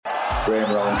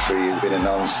Graham Rowntree has been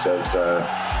announced as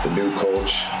the new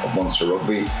coach of Munster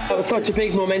Rugby. That was such a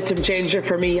big momentum changer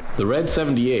for me. The Red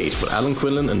 78 with Alan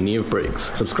Quinlan and Niamh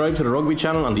Briggs. Subscribe to the Rugby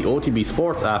channel on the OTB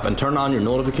Sports app and turn on your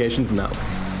notifications now.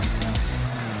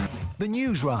 The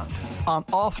Newsround on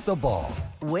Off the Ball.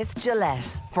 With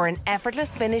Gillette, for an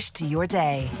effortless finish to your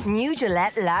day. New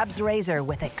Gillette Labs Razor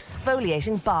with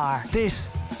exfoliating bar. This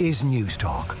is News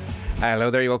Talk.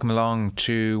 Hello there, you're welcome along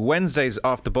to Wednesday's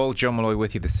Off the Ball. Joe Molloy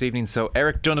with you this evening. So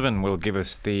Eric Donovan will give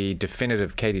us the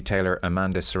definitive Katie Taylor,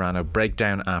 Amanda Serrano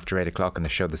breakdown after 8 o'clock on the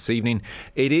show this evening.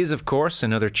 It is, of course,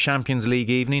 another Champions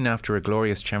League evening after a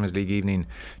glorious Champions League evening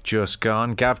just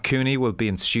gone. Gav Cooney will be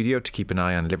in studio to keep an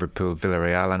eye on Liverpool,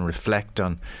 Villarreal and reflect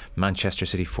on Manchester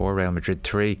City 4, Real Madrid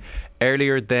 3.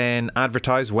 Earlier than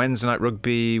advertised, Wednesday night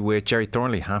rugby with Jerry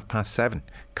Thornley, 7:30,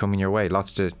 coming your way.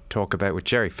 Lots to talk about with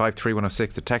Jerry.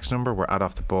 53106, the text number. We're at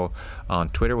Off the Ball on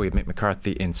Twitter. We have Mick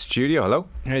McCarthy in studio. Hello.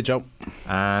 Hey, Joe.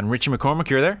 And Richie McCormack,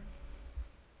 you're there?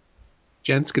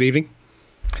 Gents, good evening.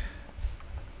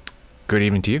 Good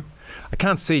evening to you. I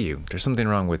can't see you. There's something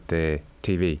wrong with the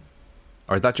TV.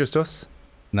 Or is that just us?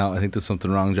 No, I think there's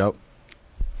something wrong, Joe.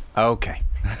 Okay.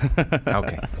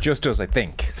 Okay, just us, I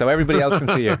think. So everybody else can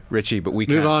see you, Richie, but we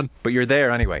can't. Move on. But you're there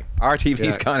anyway. Our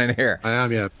TV's gone in here. I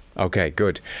am, yeah. Okay,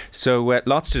 good. So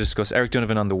lots to discuss. Eric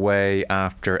Donovan on the way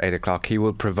after 8 o'clock. He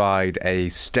will provide a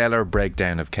stellar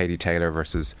breakdown of Katie Taylor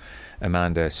versus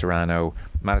Amanda Serrano,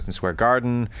 Madison Square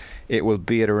Garden. It will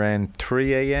be at around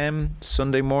 3 a.m.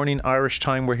 Sunday morning Irish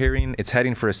time, we're hearing. It's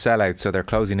heading for a sellout, so they're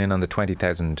closing in on the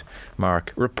 20,000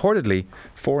 mark. Reportedly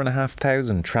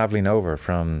 4,500 travelling over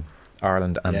from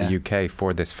Ireland and the UK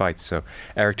for this fight. So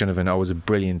Eric Donovan, always a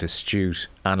brilliant, astute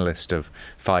analyst of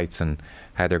fights and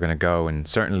how they're going to go, and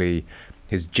certainly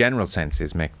his general sense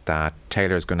is, Mick, that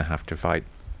Taylor is going to have to fight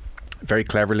very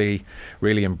cleverly,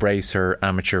 really embrace her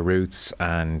amateur roots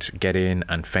and get in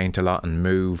and feint a lot and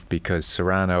move, because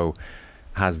Serrano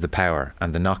has the power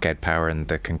and the knockout power and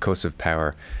the concussive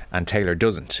power, and Taylor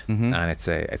doesn't. And it's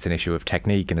an issue of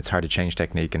technique, and it's hard to change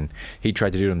technique, and he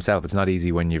tried to do it himself. It's not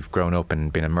easy when you've grown up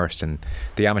and been immersed in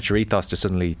the amateur ethos to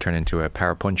suddenly turn into a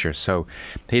power puncher. So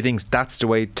he thinks that's the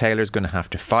way Taylor's going to have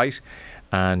to fight,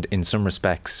 and in some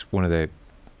respects one of the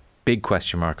big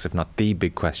question marks, if not the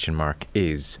big question mark,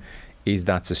 is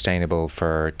that sustainable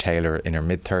for Taylor in her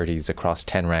mid-30s across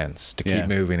 10 rounds to keep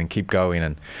moving and keep going.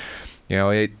 And you know,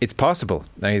 it's possible.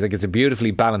 I think it's a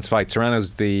beautifully balanced fight.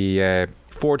 Serrano's the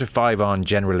 4-5 on,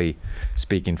 generally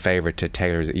speaking, favourite to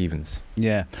Taylor's evens.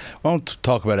 Yeah, I won't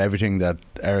talk about everything that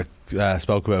Eric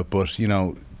spoke about, but you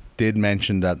know, did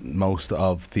mention that most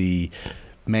of the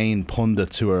main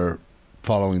pundits who are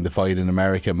following the fight in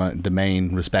America, the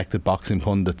main respected boxing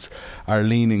pundits, are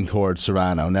leaning towards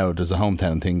Serrano. Now there's a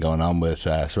hometown thing going on with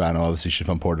Serrano. Obviously she's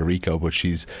from Puerto Rico, but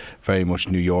she's very much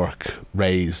New York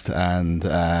raised, and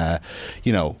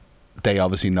you know, they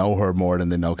obviously know her more than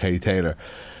they know Katie Taylor.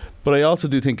 But I also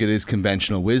do think it is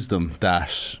conventional wisdom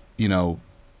that, you know,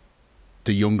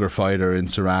 the younger fighter in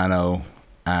Serrano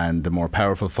and the more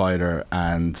powerful fighter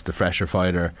and the fresher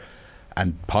fighter,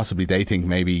 and possibly they think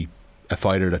maybe a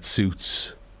fighter that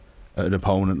suits an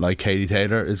opponent like Katie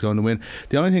Taylor is going to win.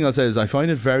 The only thing I'll say is I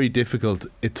find it very difficult.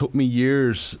 It took me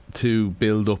years to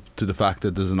build up to the fact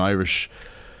that there's an Irish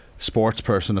sports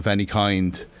person of any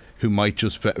kind who might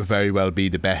just very well be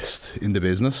the best in the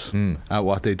business at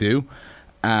what they do,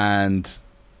 and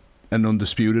an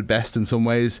undisputed best in some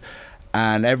ways.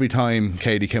 And every time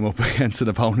Katie came up against an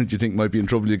opponent you think might be in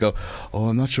trouble, you go, oh,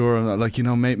 I'm not sure. I'm not, like, you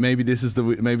know, maybe this is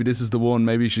the one.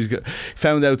 Maybe she's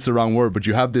found out's the wrong word, but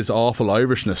you have this awful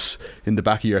Irishness in the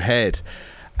back of your head.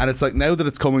 And it's like, now that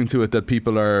it's coming to it that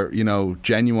people are, you know,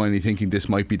 genuinely thinking this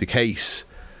might be the case,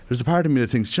 there's a part of me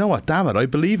that thinks, you know what, damn it, I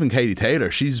believe in Katie Taylor.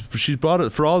 She's brought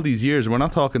it for all these years. We're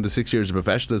not talking the 6 years of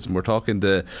professionalism. We're talking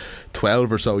the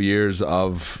 12 or so years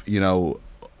of, you know,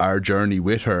 our journey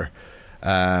with her.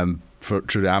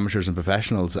 Through the amateurs and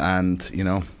professionals, and you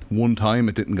know, one time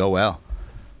it didn't go well.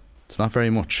 It's not very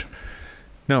much.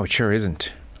 No, it sure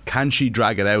isn't. Can she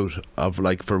drag it out of,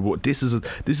 like, for what? This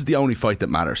is the only fight that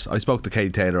matters. I spoke to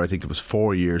Katie Taylor, I think it was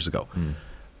 4 years ago,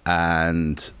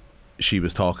 and she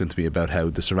was talking to me about how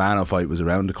the Serrano fight was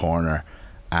around the corner,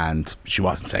 and she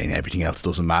wasn't saying everything else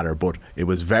doesn't matter, but it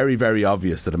was very, very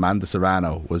obvious that Amanda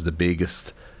Serrano was the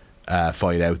biggest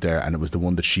fight out there, and it was the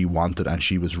one that she wanted, and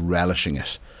she was relishing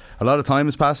it. A lot of time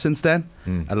has passed since then.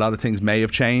 A lot of things may have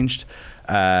changed,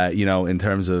 you know, in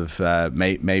terms of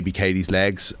maybe Katie's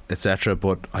legs, etc.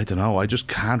 But I don't know, I just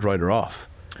can't write her off.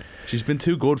 She's been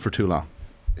too good for too long.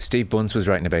 Steve Bunce was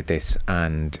writing about this,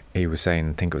 and he was saying,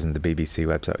 I think it was in the BBC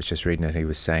website, I was just reading it, he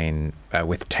was saying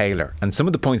with Taylor, and some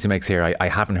of the points he makes here I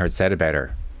haven't heard said about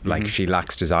her like she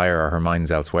lacks desire or her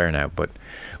mind's elsewhere now, but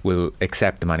we'll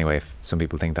accept them anyway if some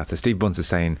people think that. So Steve Bunce is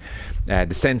saying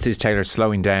the sense is Taylor's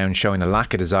slowing down, showing a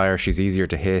lack of desire, she's easier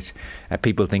to hit,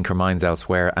 people think her mind's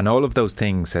elsewhere, and all of those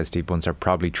things, says Steve Bunce, are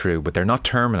probably true, but they're not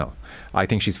terminal. I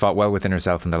think she's fought well within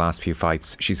herself in the last few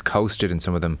fights. She's coasted in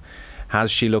some of them. Has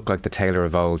she looked like the Taylor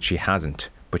of old? She hasn't,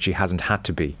 but she hasn't had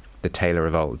to be the Taylor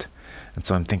of old. And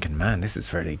so I'm thinking, man, this is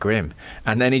fairly grim.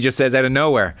 And then he just says out of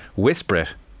nowhere, whisper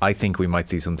it, I think we might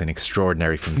see something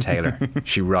extraordinary from Taylor.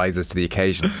 She rises to the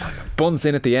occasion. Bunce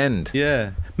in at the end.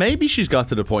 Yeah. Maybe she's got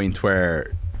to the point where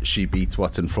she beats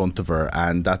what's in front of her,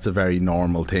 and that's a very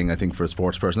normal thing, I think, for a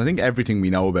sports person. I think everything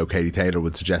we know about Katie Taylor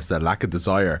would suggest that lack of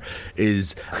desire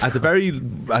is at the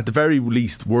very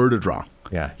least worded wrong.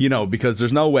 Yeah. You know, because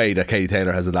there's no way that Katie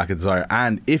Taylor has a lack of desire.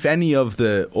 And if any of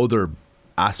the other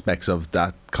aspects of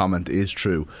that comment is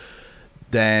true,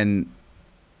 then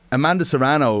Amanda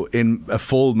Serrano in a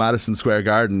full Madison Square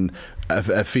Garden,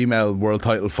 a female world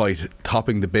title fight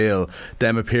topping the bill,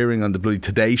 them appearing on the bloody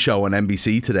Today Show on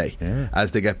NBC today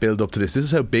as they get built up to this. This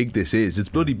is how big this is. It's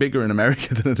bloody bigger in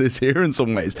America than it is here in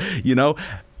some ways. You know,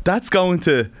 that's going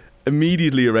to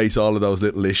immediately erase all of those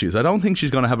little issues. I don't think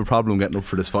she's going to have a problem getting up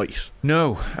for this fight.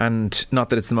 No, and not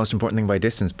that it's the most important thing by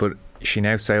distance, but she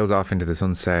now sails off into the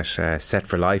sunset, set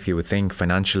for life, you would think,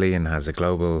 financially, and has a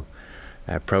global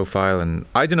profile. And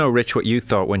I don't know, Rich, what you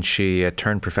thought when she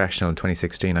turned professional in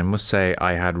 2016. I must say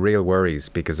I had real worries,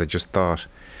 because I just thought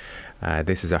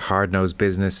this is a hard-nosed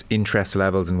business. Interest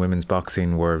levels in women's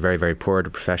boxing were very, very poor at a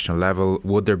professional level.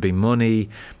 Would there be money?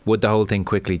 Would the whole thing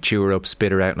quickly chew her up,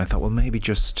 spit her out? And I thought, well, maybe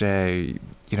just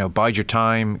bide your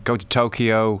time, go to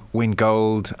Tokyo, win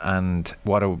gold, and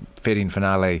what a fitting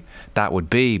finale that would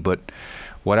be. But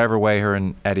whatever way her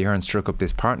and Eddie Hearn struck up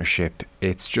this partnership,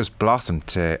 it's just blossomed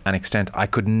to an extent I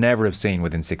could never have seen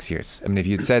within 6 years. I mean, if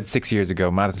you'd said 6 years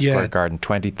ago, Madison Square Garden,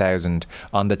 20,000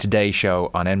 on the Today Show,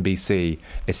 on NBC,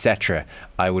 etc.,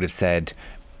 I would have said,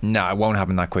 no, it won't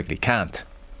happen that quickly. Can't.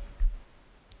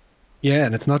 Yeah,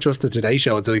 and it's not just the Today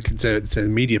Show. It's a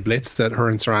media blitz that her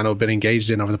and Serrano have been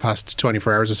engaged in over the past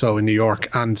 24 hours or so in New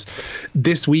York. And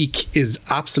this week is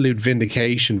absolute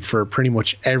vindication for pretty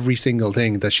much every single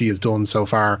thing that she has done so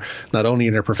far, not only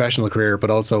in her professional career,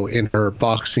 but also in her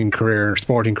boxing career,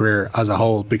 sporting career as a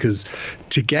whole. Because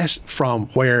to get from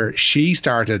where she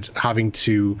started having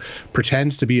to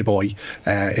pretend to be a boy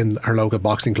in her local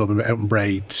boxing club out in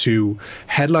Bray to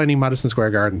headlining Madison Square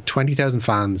Garden, 20,000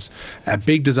 fans, a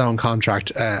big DAZN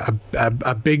contract,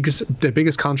 the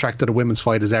biggest contract that a women's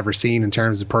fight has ever seen in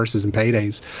terms of purses and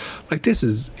paydays. Like,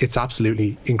 it's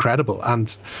absolutely incredible,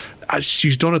 and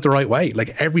she's done it the right way.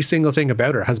 Like, every single thing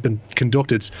about her has been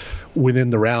conducted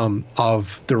within the realm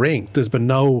of the ring. There's been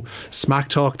no smack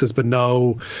talk, there's been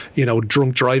no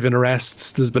drunk driving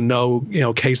arrests, there's been no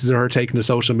cases of her taking to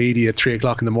social media at 3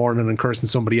 o'clock in the morning and cursing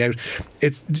somebody out.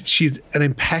 She's an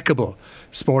impeccable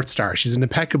sports star, she's an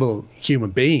impeccable human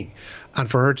being. And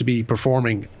for her to be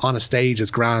performing on a stage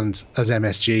as grand as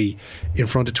MSG in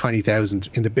front of 20,000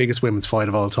 in the biggest women's fight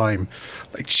of all time,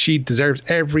 like, she deserves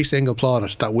every single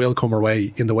plaudit that will come her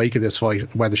way in the wake of this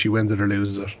fight, whether she wins it or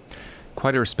loses it.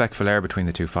 Quite a respectful air between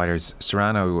the two fighters.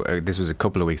 Serrano, this was a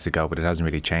couple of weeks ago, but it hasn't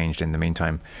really changed in the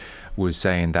meantime, was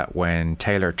saying that when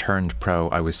Taylor turned pro,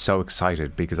 I was so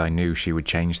excited because I knew she would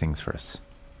change things for us,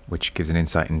 which gives an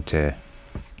insight into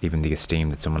even the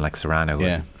esteem that someone like Serrano, who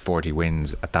had 40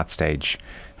 wins at that stage,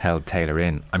 held Taylor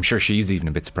in. I'm sure she's even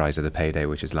a bit surprised at the payday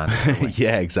which has landed.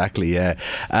 Yeah, exactly, yeah.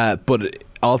 But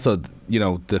also,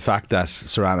 the fact that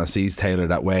Serrano sees Taylor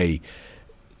that way,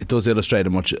 it does illustrate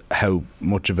how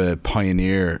much of a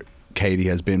pioneer Katie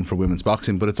has been for women's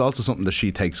boxing, but it's also something that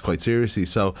she takes quite seriously.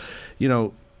 So,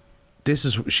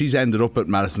 she's ended up at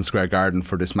Madison Square Garden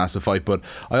for this massive fight, but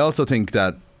I also think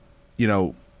that,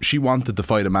 she wanted to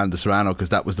fight Amanda Serrano because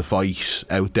that was the fight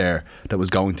out there that was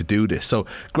going to do this. So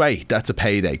great, that's a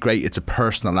payday. Great, it's a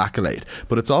personal accolade.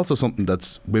 But it's also something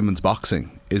that's women's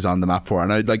boxing is on the map for.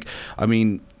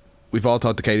 And we've all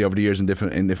talked to Katie over the years in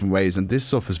different ways, and this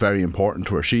stuff is very important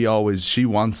to her. She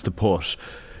wants to put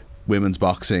women's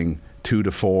boxing to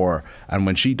the fore, and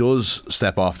when she does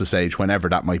step off the stage, whenever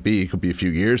that might be, it could be a few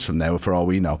years from now for all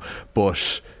we know,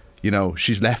 but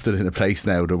she's left it in a place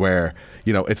now to where,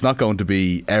 it's not going to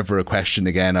be ever a question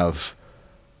again of,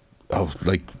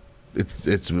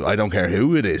 it's I don't care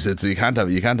who it is. You can't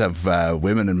have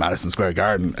women in Madison Square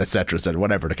Garden, etc.,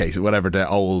 whatever the case, whatever the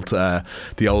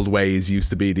old ways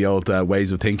used to be, the old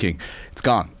ways of thinking. It's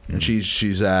gone, and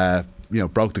she's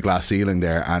broke the glass ceiling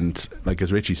there. And like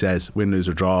as Richie says, win, lose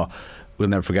or draw, we'll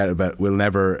never forget about.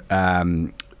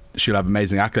 She'll have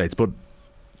amazing accolades, but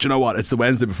do you know what? It's the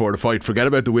Wednesday before the fight. Forget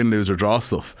about the win, lose or draw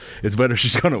stuff. It's whether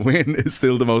she's going to win is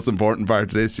still the most important part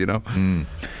of this, you know.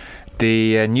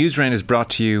 The Newsround is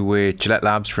brought to you with Gillette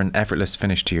Labs for an effortless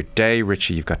finish to your day.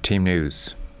 Richie, you've got team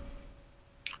news.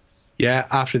 Yeah,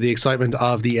 after the excitement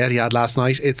of the Etihad last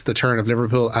night, it's the turn of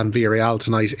Liverpool and Villarreal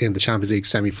tonight in the Champions League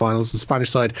semi-finals. The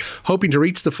Spanish side hoping to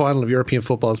reach the final of European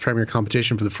football's premier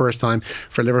competition for the first time.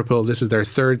 For Liverpool, this is their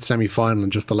third semi-final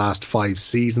in just the last 5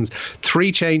 seasons.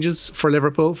 3 changes for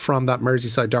Liverpool from that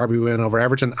Merseyside derby win over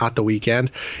Everton at the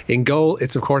weekend. In goal,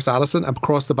 it's of course Alisson.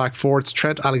 Across the back four, it's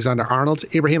Trent Alexander-Arnold.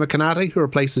 Ibrahima Konate, who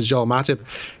replaces Joel Matip,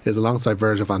 is alongside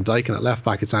Virgil van Dijk, and at left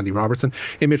back it's Andy Robertson.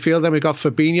 In midfield then we've got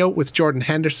Fabinho with Jordan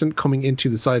Henderson coming into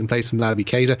the side in place from Naby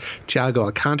Keita. Thiago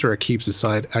Alcantara keeps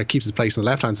his place on the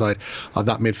left hand side of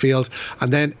that midfield,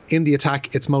 and then in the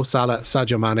attack it's Mo Salah,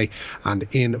 Sadio Mane, and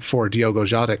in for Diogo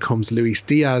Jota comes Luis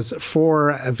Diaz.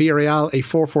 For Villarreal, a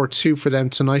 4-4-2 for them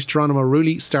tonight. Geronimo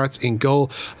Rulli starts in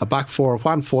goal. A back four: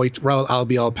 Juan Foyt, Raul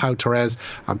Albiol, Pau Torres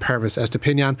and Pervis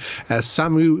Estupiñán.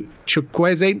 Samu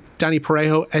Chukwueze, Danny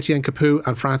Parejo, Etienne Capoue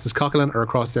and Francis Coquelin are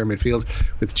across their midfield,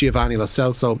 with Giovanni Lo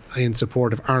Celso in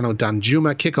support of Arnaud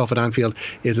Danjuma. Kickoff at Anfield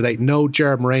is at 8. No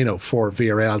Gerard Moreno for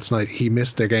Villarreal tonight. He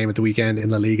missed their game at the weekend in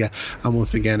La Liga and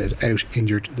once again is out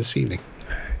injured this evening.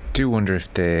 Do wonder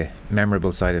if the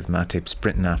memorable sight of Matip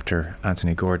sprinting after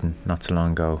Anthony Gordon not so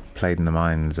long ago played in the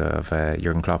minds of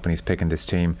Jurgen Klopp when he's picking this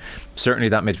team. Certainly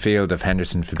that midfield of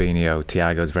Henderson, Fabinho,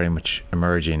 Thiago is very much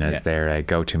emerging as their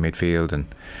go-to midfield, and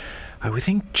I would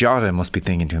think Jota must be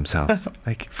thinking to himself,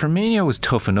 like, Firmino was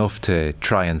tough enough to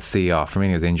try and see off.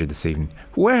 Firmino's injured this evening.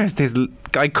 Where's this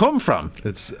guy come from?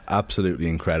 It's absolutely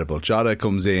incredible. Jota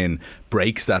comes in,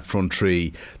 breaks that front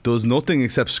three, does nothing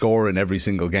except score in every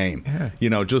single game.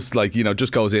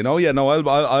 Just goes in. Oh yeah, no,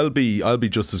 I'll be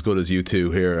just as good as you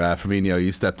two here. Firmino,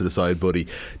 you step to the side, buddy.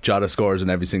 Jota scores in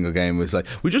every single game. It's like,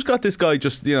 we just got this guy.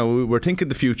 Just we're thinking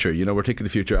the future. We're thinking the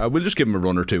future. We'll just give him a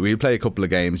run or two. We'll play a couple of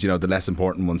games. The less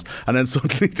important ones, and then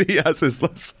suddenly he has this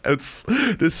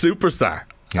superstar,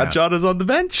 and Jota's on the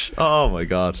bench. Oh my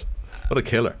God. What a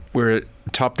killer. We're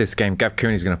atop this game. Gav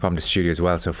Cooney's going to pop in the studio as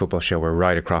well, so Football Show, we're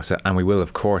right across it, and we will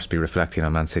of course be reflecting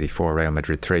on Man City 4, Real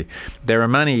Madrid 3. There are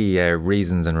many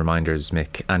reasons and reminders,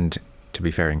 Mick, and to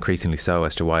be fair increasingly so,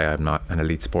 as to why I'm not an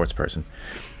elite sports person.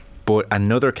 But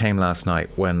another came last night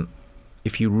when,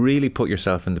 if you really put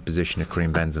yourself in the position of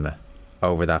Karim Benzema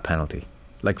over that penalty,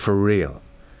 like for real,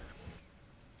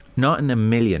 not in a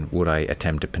million would I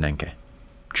attempt a Panenka.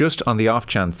 Just on the off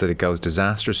chance that it goes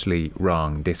disastrously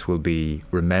wrong, this will be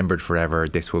remembered forever.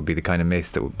 This will be the kind of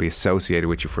miss that will be associated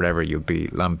with you forever. You'll be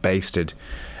lambasted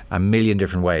a million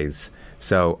different ways.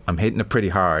 So I'm hitting it pretty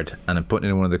hard and I'm putting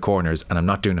it in one of the corners and I'm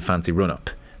not doing a fancy run up.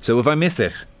 So if I miss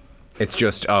it, it's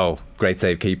just, oh, great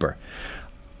save, keeper.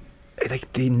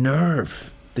 Like the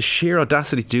nerve, the sheer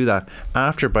audacity to do that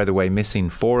after, by the way, missing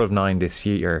 4 of 9 this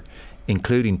year,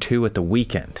 including 2 at the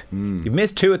weekend. You've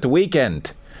missed 2 at the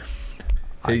weekend.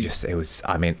 I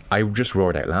just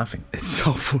roared out laughing. It's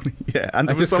so funny, yeah. And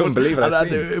I just couldn't believe it.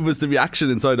 And it was the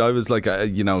reaction inside. I was like,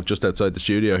 just outside the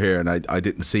studio here, and I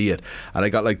didn't see it. And I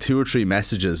got like 2 or 3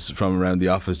 messages from around the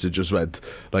office that just went,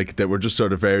 like, they were just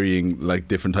sort of varying, like,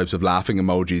 different types of laughing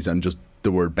emojis and just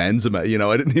the word Benzema.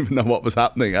 I didn't even know what was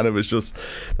happening, and it was just,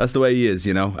 that's the way he is.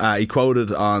 He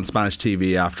quoted on Spanish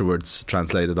TV afterwards,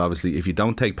 translated obviously, "If you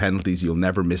don't take penalties, you'll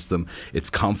never miss them. It's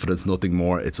confidence, nothing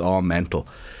more. It's all mental."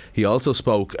 He also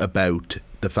spoke about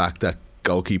the fact that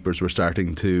goalkeepers were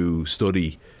starting to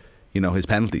study, his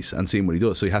penalties and seeing what he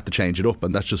does. So he had to change it up,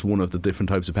 and that's just one of the different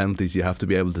types of penalties you have to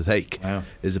be able to take. Wow.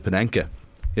 Is a Panenka.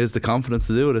 He has the confidence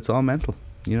to do it. It's all mental,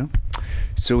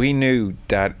 So he knew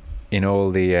that in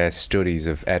all the studies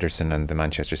of Ederson and the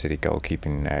Manchester City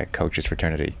goalkeeping coaches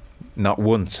fraternity, not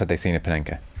once had they seen a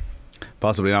Panenka.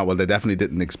 Possibly not. Well, they definitely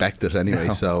didn't expect it anyway.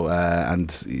 No. So,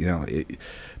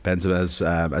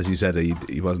 Benzema, as you said,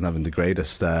 he wasn't having the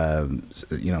greatest,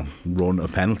 run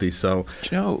of penalties. So,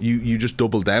 you just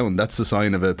double down. That's the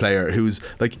sign of a player who's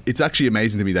like. It's actually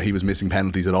amazing to me that he was missing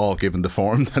penalties at all, given the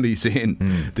form that he's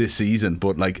in this season.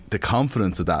 But like the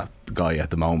confidence of that guy at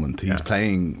the moment, he's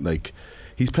playing like.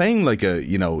 He's playing like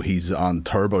he's on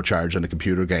turbocharge in a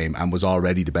computer game and was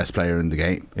already the best player in the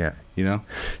game. Yeah.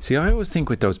 See, I always think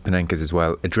with those Panenkas as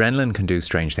well, adrenaline can do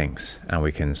strange things and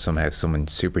we can somehow summon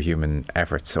superhuman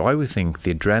efforts. So I would think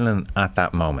the adrenaline at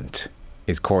that moment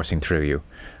is coursing through you.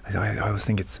 I always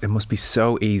think it must be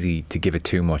so easy to give it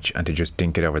too much and to just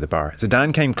dink it over the bar.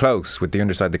 Zidane came close with the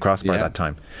underside of the crossbar that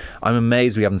time. I'm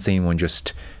amazed we haven't seen one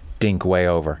just dink way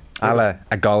over.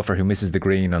 A golfer who misses the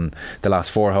green on the last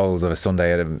 4 holes of a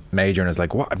Sunday at a major and is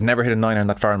like, what? I've never hit a 9-iron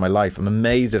that far in my life. I'm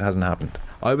amazed it hasn't happened.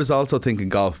 I was also thinking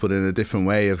golf, but in a different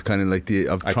way of kind of like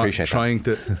trying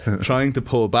to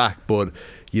pull back, but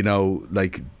you know,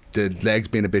 like the legs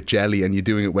being a bit jelly and you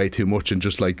doing it way too much and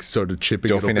just like sort of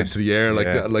chipping it up into the air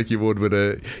like you would with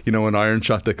an iron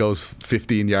shot that goes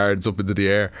 15 yards up into the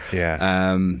air.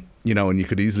 You know, and you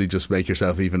could easily just make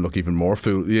yourself look even more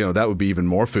foolish. You know, that would be even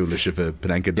more foolish if a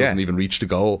Penenka doesn't even reach the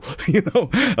goal. You know,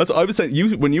 that's what I was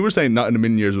saying. When you were saying not in a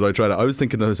million years would I try that, I was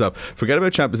thinking to myself, forget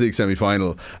about Champions League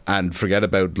semi-final and forget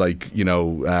about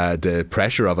the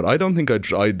pressure of it. I don't think I'd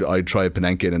try a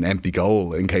Penenka in an empty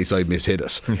goal in case I mishit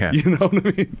it. Yeah. You know what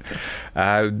I mean?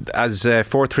 As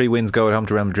 4-3 wins go at home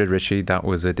to Real Madrid, Richie, that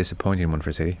was a disappointing one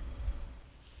for City.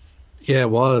 Yeah,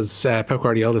 it was. Pep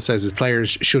Guardiola says his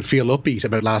players should feel upbeat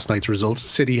about last night's results.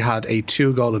 City had a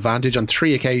 2-goal advantage on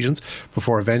 3 occasions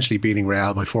before eventually beating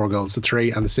Real by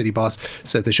 4-3, and the City boss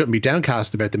said they shouldn't be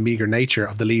downcast about the meagre nature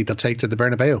of the lead they'll take to the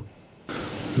Bernabeu.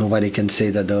 Nobody can say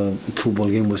that the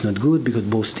football game was not good because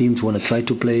both teams want to try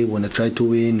to play, want to try to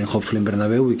win, and hopefully in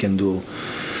Bernabeu we can do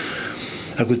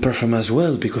a good performance as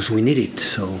well because we need it.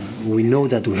 So we know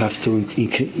that we have to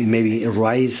maybe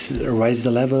rise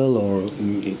the level or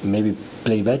maybe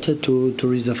play better to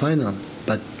reach the final.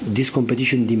 But this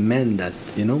competition demands that,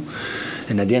 you know.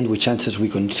 And at the end, with chances we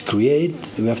can create,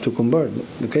 we have to convert.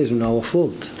 Okay, it's not our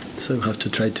fault. So we have to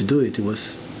try to do it. We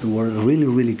were really,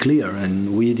 really clear,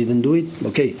 and we didn't do it.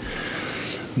 Okay,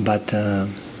 but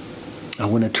I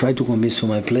want to try to convince all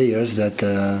my players that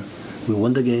we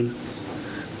won the game.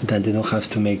 That they don't have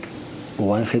to make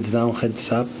one heads down,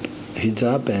 heads up,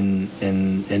 and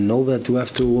know that you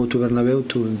have to go to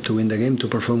Bernabeu to win the game, to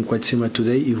perform quite similar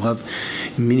today. You have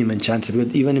minimum chances.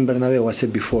 But even in Bernabeu, I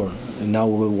said before, now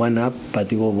we're 1 up,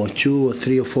 but you go about 2 or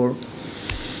 3 or 4.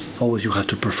 Always you have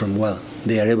to perform well.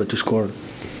 They are able to score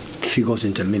 3 goals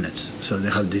in 10 minutes, so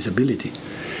they have this ability.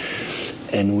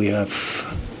 And we have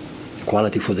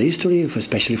quality for the history,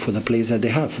 especially for the players that they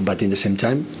have. But in the same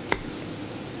time,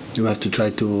 we have to try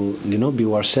to, be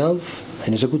ourselves,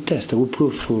 and it's a good test, a good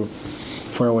proof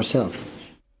for ourselves.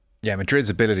 Yeah, Madrid's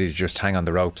ability to just hang on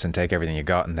the ropes and take everything you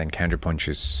got and then counterpunch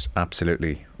is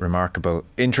absolutely remarkable.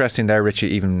 Interesting there, Richie,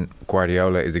 even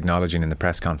Guardiola is acknowledging in the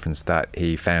press conference that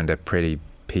he found a pretty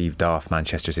peeved off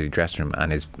Manchester City dressing room,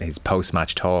 and his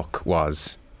post-match talk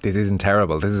was, this isn't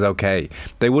terrible, this is okay.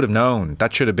 They would have known.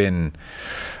 That should have been,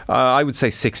 I would say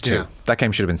 6-2. Yeah. That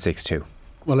game should have been 6-2.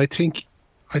 Well, I think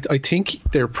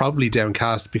they're probably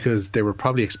downcast because they were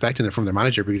probably expecting it from their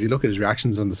manager, because you look at his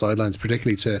reactions on the sidelines,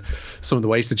 particularly to some of the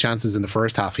wasted chances in the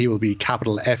first half. He will be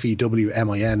capital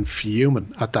FEWMIN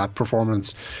fuming at that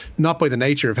performance, not by the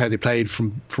nature of how they played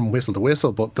from whistle to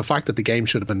whistle, but the fact that the game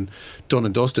should have been done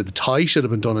and dusted. The tie should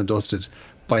have been done and dusted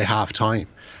by half time.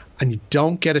 And you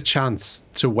don't get a chance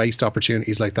to waste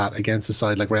opportunities like that against a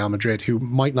side like Real Madrid, who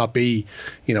might not be,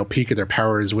 peak of their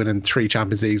powers, winning 3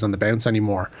 Champions Leagues on the bounce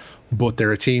anymore. But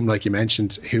they're a team, like you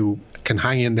mentioned, who can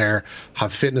hang in there,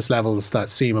 have fitness levels that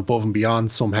seem above and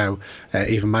beyond somehow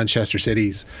even Manchester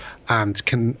City's, and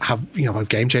can have have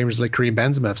game changers like Karim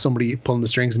Benzema, have somebody pulling the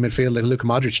strings in midfield like Luka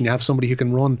Modric, and you have somebody who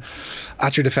can run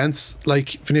at your defence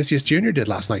like Vinicius Junior did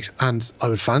last night. And I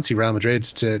would fancy Real Madrid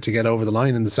to get over the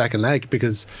line in the second leg,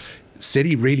 because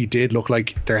City really did look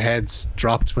like their heads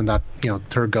dropped when that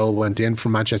third goal went in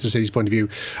from Manchester City's point of view.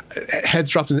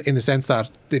 Heads dropped in the sense that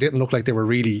they didn't look like they were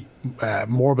really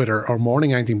morbid or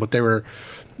mourning anything, but they were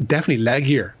definitely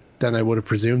leggier than I would have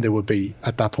presumed they would be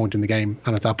at that point in the game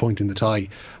and at that point in the tie.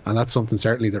 And that's something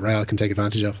certainly that Real can take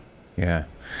advantage of. Yeah.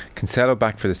 Cancelo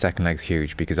back for the second leg's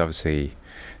huge, because obviously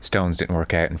Stones didn't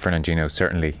work out and Fernandinho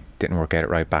certainly didn't work out at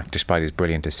right back despite his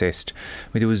brilliant assist.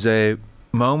 There was a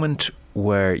moment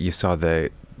where you saw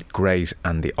the great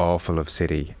and the awful of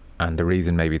City, and the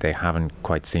reason maybe they haven't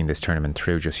quite seen this tournament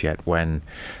through just yet, when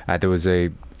there was a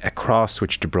cross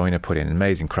which De Bruyne put in, an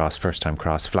amazing cross, first time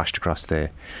cross, flashed across the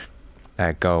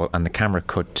goal, and the camera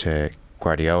cut to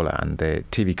Guardiola, and the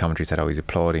TV commentary said, he's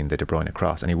applauding the De Bruyne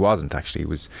cross, and he wasn't actually.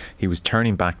 He was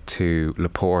turning back to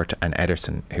Laporte and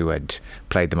Ederson, who had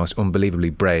played the most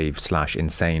unbelievably brave /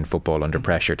 insane football under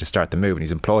pressure to start the move, and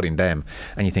he's applauding them,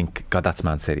 and you think, God, that's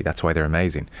Man City, that's why they're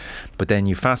amazing. But then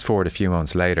you fast forward a few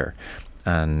months later,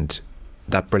 and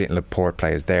that brilliant Laporte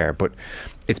play is there, but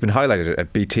it's been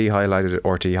highlighted, BT highlighted it,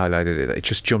 RT highlighted it, it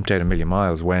just jumped out a million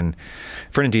miles when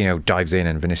Fernandinho dives in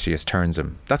and Vinicius turns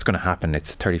him. That's going to happen,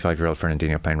 it's 35-year-old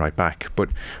Fernandinho playing right back. But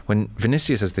when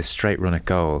Vinicius has this straight run at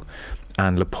goal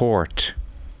and Laporte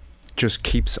just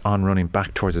keeps on running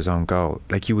back towards his own goal,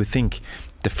 like, you would think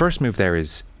the first move there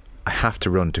is I have to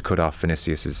run to cut off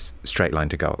Vinicius's straight line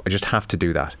to goal. I just have to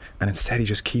do that. And instead he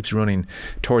just keeps running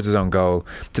towards his own goal,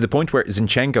 to the point where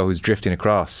Zinchenko, who's drifting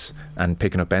across and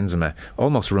picking up Benzema,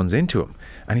 almost runs into him.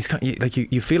 And he's like,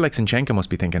 you feel like Zinchenko must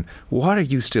be thinking, what are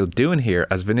you still doing here,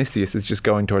 as Vinicius is just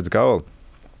going towards goal?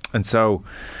 And so,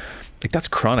 like, that's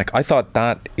chronic. I thought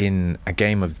that in a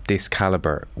game of this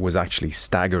calibre was actually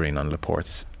staggering on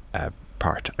Laporte's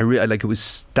part. I like, it was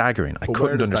staggering. I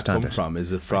couldn't understand it. Where does that come from?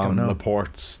 Is it from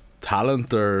Laporte's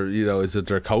talent, or is it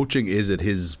their coaching? Is it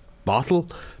his bottle,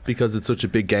 because it's such a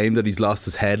big game that he's lost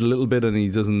his head a little bit and he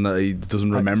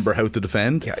doesn't remember how to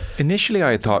defend? Yeah, initially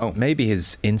I thought maybe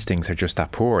his instincts are just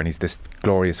that poor and he's this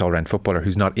glorious all-round footballer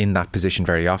who's not in that position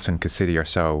very often because City are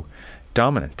so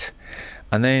dominant.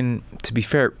 And then, to be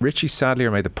fair, Richie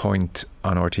Sadlier made the point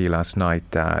on RT last night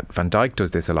that Van Dijk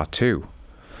does this a lot too.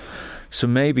 So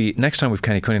maybe next time we've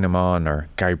Kenny Cunningham on, or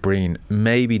Gary Breen,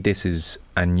 maybe this is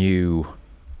a new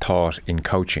thought in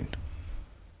coaching.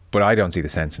 But I don't see the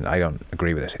sense in it. I don't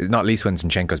agree with it. Not least when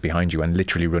Zinchenko's behind you and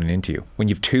literally running into you. When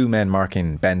you've two men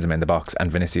marking Benzema in the box and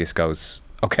Vinicius goes,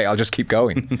 okay, I'll just keep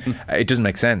going. It doesn't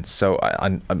make sense. So I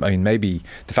mean, maybe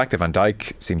the fact that Van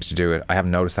Dijk seems to do it, I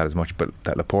haven't noticed that as much, but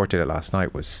that Laporte did it last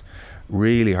night was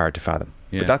really hard to fathom.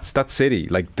 Yeah. But that's City,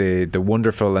 like the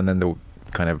wonderful and then the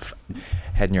kind of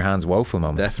head in your hands woeful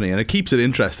moment. Definitely, and it keeps it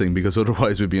interesting, because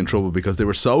otherwise we'd be in trouble, because they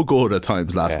were so good at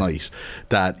times last night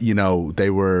that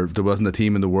there wasn't a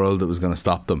team in the world that was going to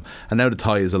stop them, and now the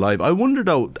tie is alive. I wonder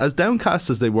though, as downcast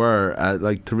as they were,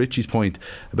 like to Richie's point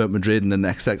about Madrid in the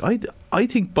next leg, I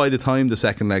think by the time the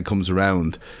second leg comes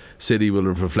around, City will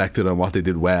have reflected on what they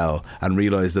did well and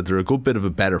realised that they're a good bit of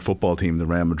a better football team than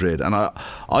Real Madrid. And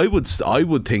I would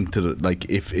think like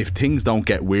if things don't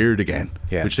get weird again,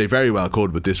 which they very well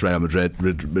could with this Real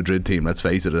Madrid team, let's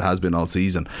face it has been all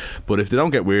season. But if they don't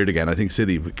get weird again, I think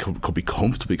City could be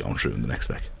comfortably going through in the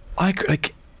next leg.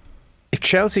 If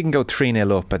Chelsea can go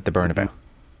 3-0 up at the Bernabeu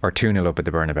or 2-0 up at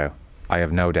the Bernabeu, I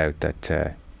have no doubt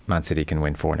that Man City can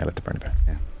win 4-0 at the Bernabeu.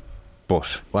 Yeah.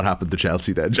 But what happened to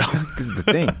Chelsea then, John? This is the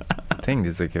thing.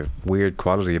 There's like a weird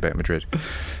quality about Madrid.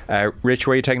 Rich,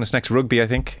 where are you taking us next? Rugby, I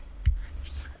think.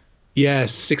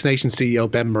 Yes, Six Nations CEO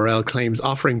Ben Morrell claims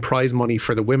offering prize money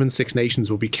for the Women's Six Nations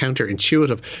will be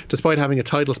counterintuitive. Despite having a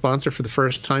title sponsor for the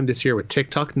first time this year with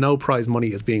TikTok, no prize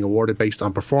money is being awarded based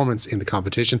on performance in the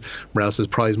competition. Morrell says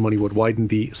prize money would widen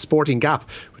the sporting gap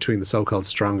between the so-called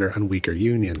stronger and weaker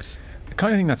unions. I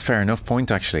kind of think that's fair enough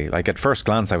point, actually. Like, at first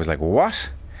glance I was like, what?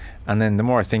 And then the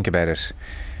more I think about it,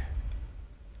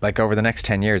 like over the next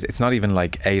 10 years, it's not even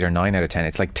like 8 or 9 out of 10.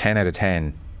 It's like 10 out of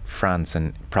 10 France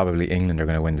and probably England are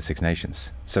going to win the Six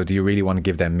Nations. So do you really want to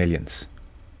give them millions?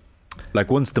 Like,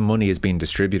 once the money is being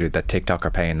distributed that TikTok are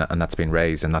paying and that's been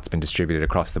raised and that's been distributed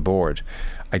across the board,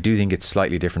 I do think it's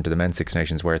slightly different to the Men's Six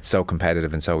Nations, where it's so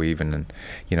competitive and so even, and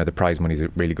the prize money is a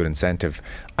really good incentive.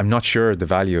 I'm not sure the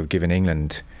value of giving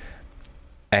England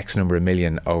X number of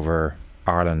million over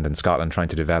Ireland and Scotland trying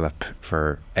to develop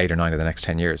for 8 or 9 of the next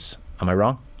 10 years. Am I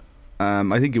wrong?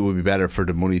 I think it would be better for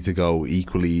the money to go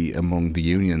equally among the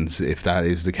unions. If that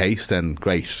is the case, then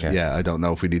great. Yeah, I don't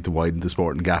know if we need to widen the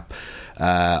sporting gap.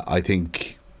 I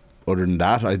think other than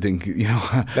that, I think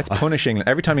let's punish England.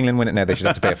 Every time England win it now, they should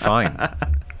have to pay a fine.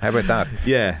 How about that?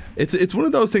 Yeah, it's one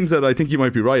of those things that I think you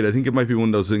might be right. I think it might be one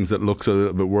of those things that looks a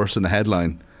little bit worse in the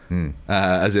headline.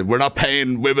 As in, we're not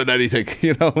paying women anything,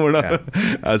 we're not,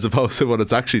 as opposed to what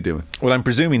it's actually doing. Well, I'm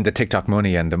presuming the TikTok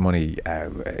money and the money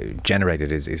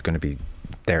generated is going to be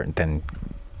there then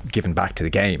given back to the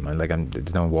game.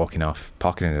 There's no walking off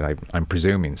pocketing it. I'm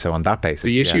presuming. So on that basis,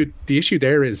 the issue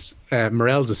there is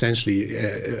Morell's essentially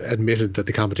admitted that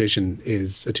the competition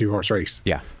is a 2-horse race.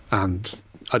 Yeah, and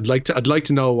I'd like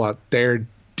to know what they're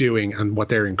doing and what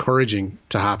they're encouraging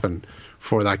to happen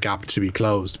for that gap to be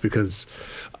closed, because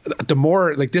the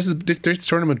more this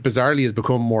tournament bizarrely has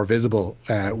become more visible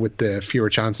with the fewer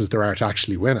chances there are to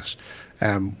actually win it.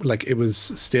 It was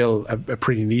still a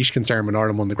pretty niche concern when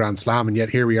Ireland won the Grand Slam, and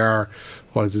yet here we are,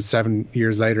 8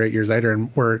 years later,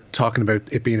 and we're talking about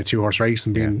it being a 2-horse race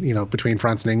and being between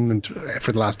France and England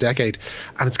for the last decade,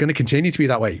 and it's going to continue to be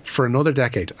that way for another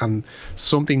decade. And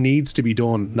something needs to be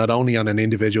done, not only on an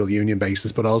individual union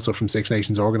basis but also from Six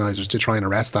Nations organisers, to try and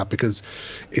arrest that, because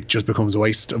it just becomes a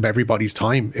waste of everybody's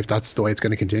time if that's the way it's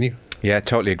going to continue. Yeah,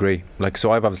 totally agree.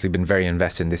 So I've obviously been very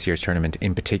invested in this year's tournament,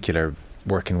 in particular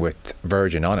working with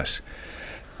Virgin on it,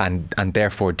 and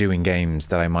therefore doing games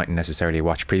that I mightn't necessarily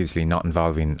watch previously, not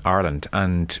involving Ireland.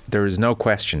 And there is no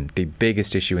question the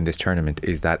biggest issue in this tournament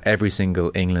is that every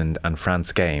single England and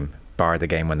France game, bar the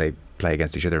game when they play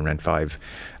against each other in round 5,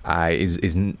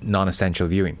 is non-essential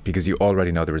viewing, because you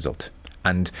already know the result.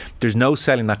 And there's no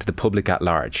selling that to the public at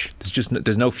large.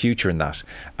 There's no future in that.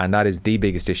 And that is the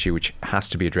biggest issue, which has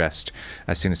to be addressed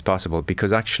as soon as possible,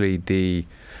 because actually the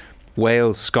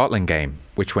Wales-Scotland game,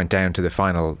 which went down to the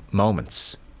final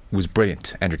moments, was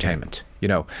brilliant entertainment. You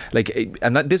know,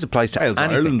 and this applies to anything.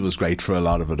 Ireland was great for a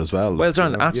lot of it as well. Wales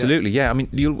Ireland, absolutely, yeah. I mean,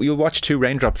 you'll watch 2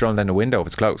 raindrops rolling down the window if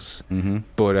it's close.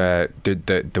 But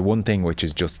the one thing which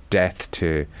is just death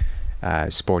to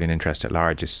sporting interest at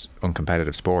large is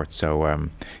uncompetitive sport. So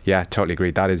yeah, totally agree.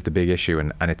 That is the big issue,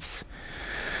 and it's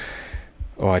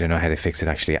I don't know how they fix it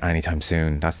actually anytime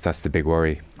soon. That's the big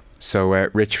worry. So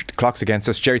Rich, the clock's against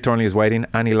us. Jerry Thornley is waiting.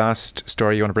 Any last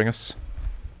story you want to bring us?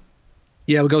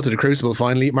 Yeah, we'll go to the Crucible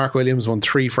finally. Mark Williams won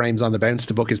 3 frames on the bounce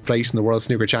to book his place in the World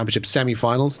Snooker Championship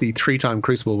semi-finals. The 3-time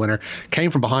Crucible winner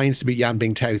came from behind to beat Yan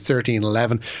Bingtao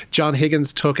 13-11. John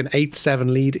Higgins took an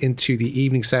 8-7 lead into the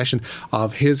evening session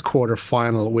of his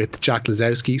quarter-final with Jack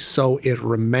Lazowski, so it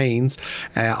remains.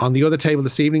 On the other table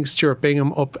this evening, Stuart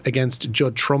Bingham up against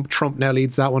Judd Trump. Trump now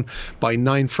leads that one by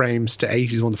 9 frames to 8.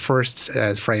 He's won the first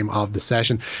frame of the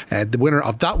session. The winner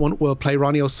of that one will play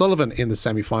Ronnie O'Sullivan in the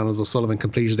semi-finals. O'Sullivan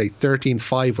completed a 13-5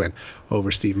 win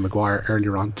over Stephen Maguire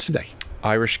earlier on today.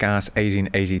 Irish Gas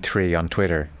 1883 on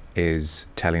Twitter is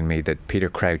telling me that Peter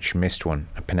Crouch missed one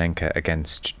at Panenka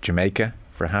against Jamaica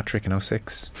for a hat-trick in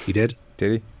 06. He did.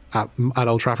 Did he? At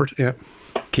Old Trafford, yeah.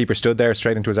 Keeper stood there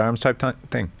straight into his arms type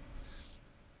thing?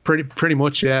 Pretty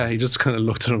much, yeah. He just kind of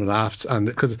looked at him and laughed, and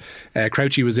because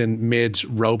Crouchy was in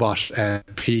mid-robot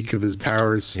peak of his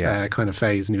powers kind of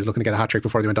phase, and he was looking to get a hat-trick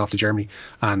before they went off to Germany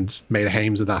and made a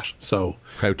hames of that. So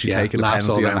Crouchy taking a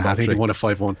penalty on a hat-trick. I think he won a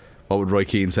 5-1. What would Roy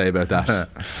Keane say about that?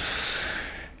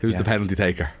 Who's the penalty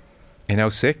taker?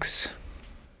 In 06?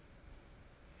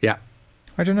 Yeah.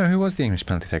 I don't know. Who was the English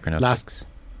penalty taker in 06?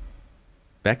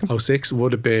 Beckham? 06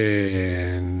 would have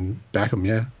been Beckham,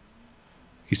 yeah.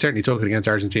 He certainly took it against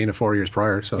Argentina 4 years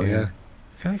prior, so yeah.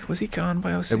 I feel like, was he gone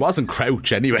by 06? It wasn't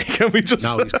Crouch anyway, can we just...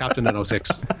 No, he's captain in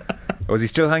 06. Was he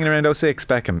still hanging around 06,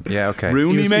 Beckham? Yeah, okay.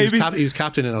 Rooney, maybe? He was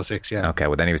captain in 06, yeah. Okay,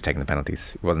 well then he was taking the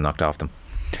penalties. He wasn't knocked off them.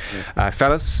 Yeah.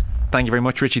 Fellas, thank you very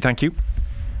much. Richie, thank you.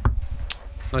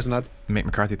 Nice and lads. Mick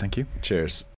McCarthy, thank you. Cheers.